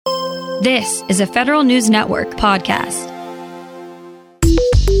This is a Federal News Network podcast.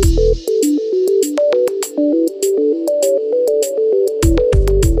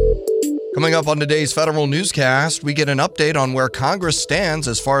 Coming up on today's Federal Newscast, we get an update on where Congress stands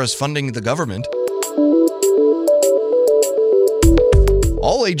as far as funding the government.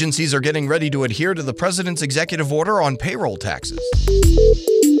 All agencies are getting ready to adhere to the president's executive order on payroll taxes.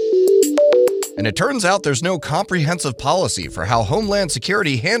 And it turns out there's no comprehensive policy for how Homeland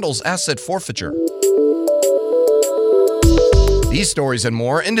Security handles asset forfeiture. These stories and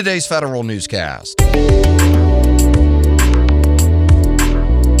more in today's Federal Newscast.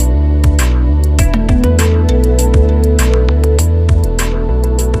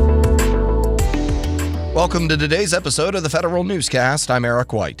 Welcome to today's episode of the Federal Newscast. I'm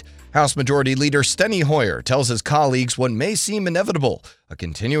Eric White. House Majority Leader Steny Hoyer tells his colleagues what may seem inevitable. A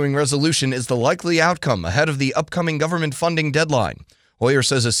continuing resolution is the likely outcome ahead of the upcoming government funding deadline. Hoyer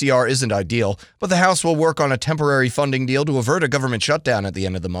says a CR isn't ideal, but the House will work on a temporary funding deal to avert a government shutdown at the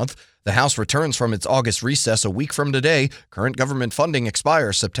end of the month. The House returns from its August recess a week from today. Current government funding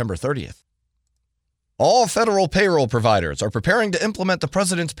expires September 30th. All federal payroll providers are preparing to implement the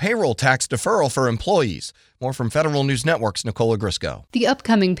president's payroll tax deferral for employees. More from Federal News Network's Nicole Ogrysko. The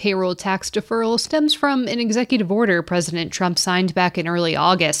upcoming payroll tax deferral stems from an executive order President Trump signed back in early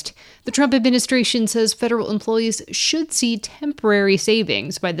August. The Trump administration says federal employees should see temporary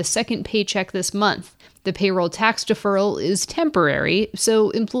savings by the second paycheck this month. The payroll tax deferral is temporary, so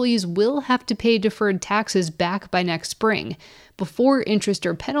employees will have to pay deferred taxes back by next spring, before interest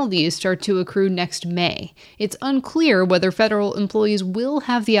or penalties start to accrue next May. It's unclear whether federal employees will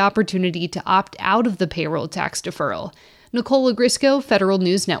have the opportunity to opt out of the payroll tax deferral. Nicole Ogrysko, Federal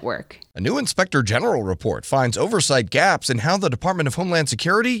News Network. A new Inspector General report finds oversight gaps in how the Department of Homeland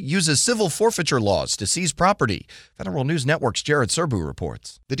Security uses civil forfeiture laws to seize property. Federal News Network's Jared Serbu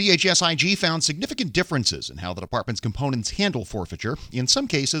reports. The DHS IG found significant differences in how the department's components handle forfeiture, in some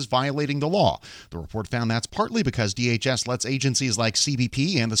cases violating the law. The report found that's partly because DHS lets agencies like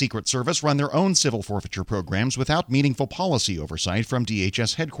CBP and the Secret Service run their own civil forfeiture programs without meaningful policy oversight from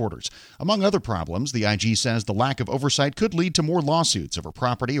DHS headquarters. Among other problems, the IG says the lack of oversight could lead to more lawsuits over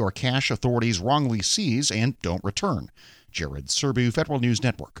property or cash authorities wrongly seize and don't return. Jared Serbu, Federal News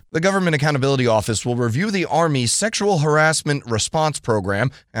Network. The Government Accountability Office will review the Army's Sexual Harassment Response Program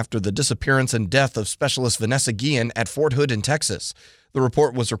after the disappearance and death of Specialist Vanessa Guillen at Fort Hood in Texas. The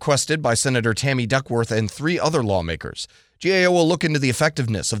report was requested by Senator Tammy Duckworth and 3 other lawmakers. GAO will look into the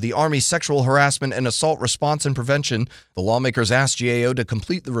effectiveness of the Army's sexual harassment and assault response and prevention. The lawmakers asked GAO to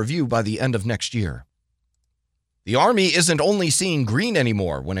complete the review by the end of next year. The Army isn't only seeing green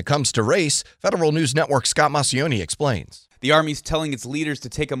anymore when it comes to race. Federal News Network's Scott Maucione explains. The Army's telling its leaders to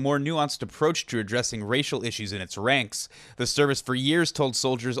take a more nuanced approach to addressing racial issues in its ranks. The service for years told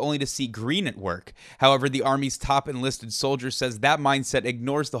soldiers only to see green at work. However, the Army's top enlisted soldier says that mindset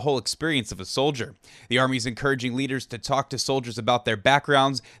ignores the whole experience of a soldier. The Army's encouraging leaders to talk to soldiers about their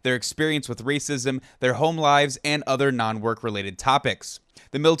backgrounds, their experience with racism, their home lives, and other non-work related topics.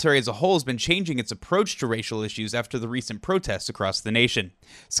 The military as a whole has been changing its approach to racial issues after the recent protests across the nation.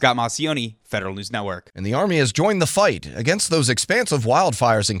 Scott Maucione, Federal News Network. And the Army has joined the fight against those expansive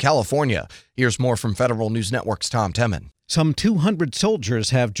wildfires in California. Here's more from Federal News Network's Tom Temin. Some 200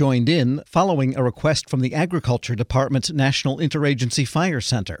 soldiers have joined in following a request from the Agriculture Department's National Interagency Fire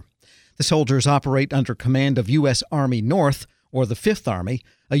Center. The soldiers operate under command of U.S. Army North, or the 5th Army,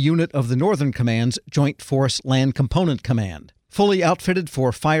 a unit of the Northern Command's Joint Force Land Component Command. Fully outfitted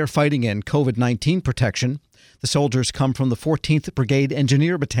for firefighting and COVID-19 protection, the soldiers come from the 14th Brigade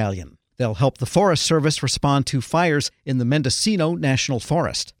Engineer Battalion. They'll help the Forest Service respond to fires in the Mendocino National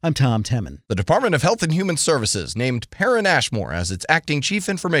Forest. I'm Tom Temin. The Department of Health and Human Services named Perrin Ashmore as its acting Chief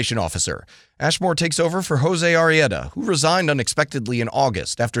Information Officer. Ashmore takes over for Jose Arrieta, who resigned unexpectedly in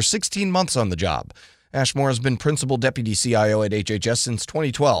August after 16 months on the job. Ashmore has been Principal Deputy CIO at HHS since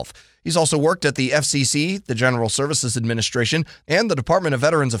 2012. He's also worked at the FCC, the General Services Administration, and the Department of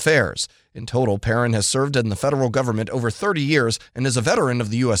Veterans Affairs. In total, Perrin has served in the federal government over 30 years and is a veteran of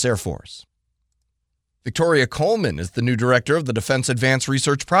the U.S. Air Force. Victoria Coleman is the new director of the Defense Advanced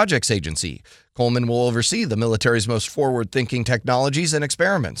Research Projects Agency. Coleman will oversee the military's most forward-thinking technologies and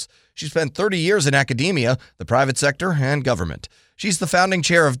experiments. She spent 30 years in academia, the private sector, and government. She's the founding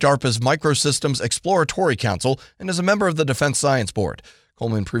chair of DARPA's Microsystems Exploratory Council and is a member of the Defense Science Board.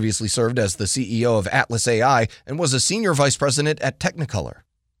 Coleman previously served as the CEO of Atlas AI and was a senior vice president at Technicolor.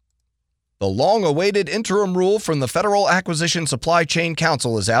 The long-awaited interim rule from the Federal Acquisition Supply Chain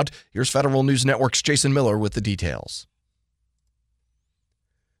Council is out. Here's Federal News Network's Jason Miller with the details.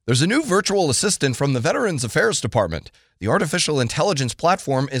 There's a new virtual assistant from the Veterans Affairs Department. The artificial intelligence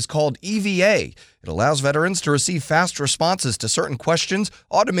platform is called EVA. It allows veterans to receive fast responses to certain questions,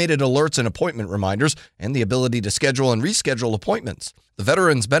 automated alerts and appointment reminders, and the ability to schedule and reschedule appointments. The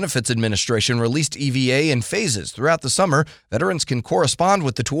Veterans Benefits Administration released EVA in phases throughout the summer. Veterans can correspond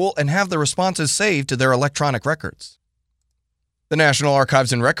with the tool and have the responses saved to their electronic records. The National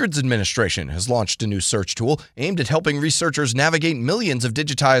Archives and Records Administration has launched a new search tool aimed at helping researchers navigate millions of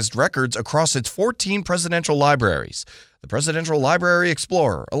digitized records across its 14 presidential libraries. The Presidential Library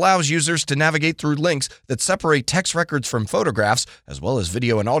Explorer allows users to navigate through links that separate text records from photographs, as well as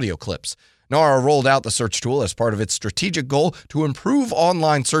video and audio clips. NARA rolled out the search tool as part of its strategic goal to improve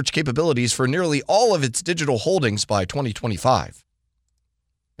online search capabilities for nearly all of its digital holdings by 2025.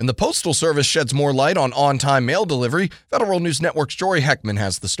 And the Postal Service sheds more light on-time mail delivery. Federal News Network's Jory Heckman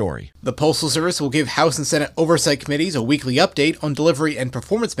has the story. The Postal Service will give House and Senate oversight committees a weekly update on delivery and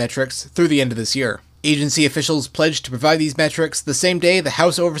performance metrics through the end of this year. Agency officials pledged to provide these metrics the same day the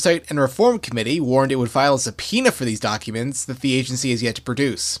House Oversight and Reform Committee warned it would file a subpoena for these documents that the agency has yet to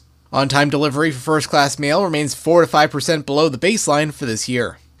produce. On-time delivery for first-class mail remains 4 to 5% below the baseline for this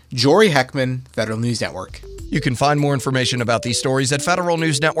year. Jory Heckman, Federal News Network. You can find more information about these stories at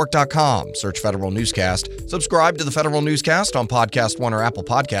federalnewsnetwork.com. Search Federal Newscast. Subscribe to the Federal Newscast on Podcast One or Apple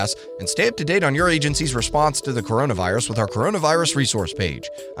Podcasts, and stay up to date on your agency's response to the coronavirus with our coronavirus resource page.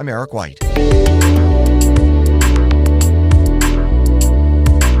 I'm Eric White.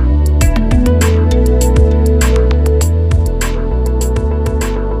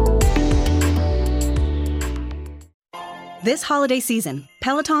 This holiday season,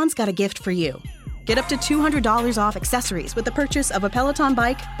 Peloton's got a gift for you. Get up to $200 off accessories with the purchase of a Peloton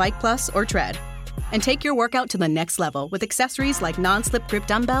bike, Bike Plus, or Tread. And take your workout to the next level with accessories like non-slip grip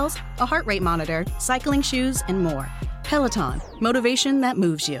dumbbells, a heart rate monitor, cycling shoes, and more. Peloton, motivation that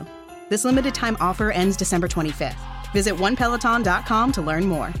moves you. This limited time offer ends December 25th. Visit onepeloton.com to learn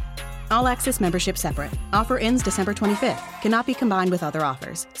more. All access membership separate. Offer ends December 25th. Cannot be combined with other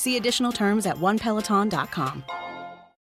offers. See additional terms at onepeloton.com.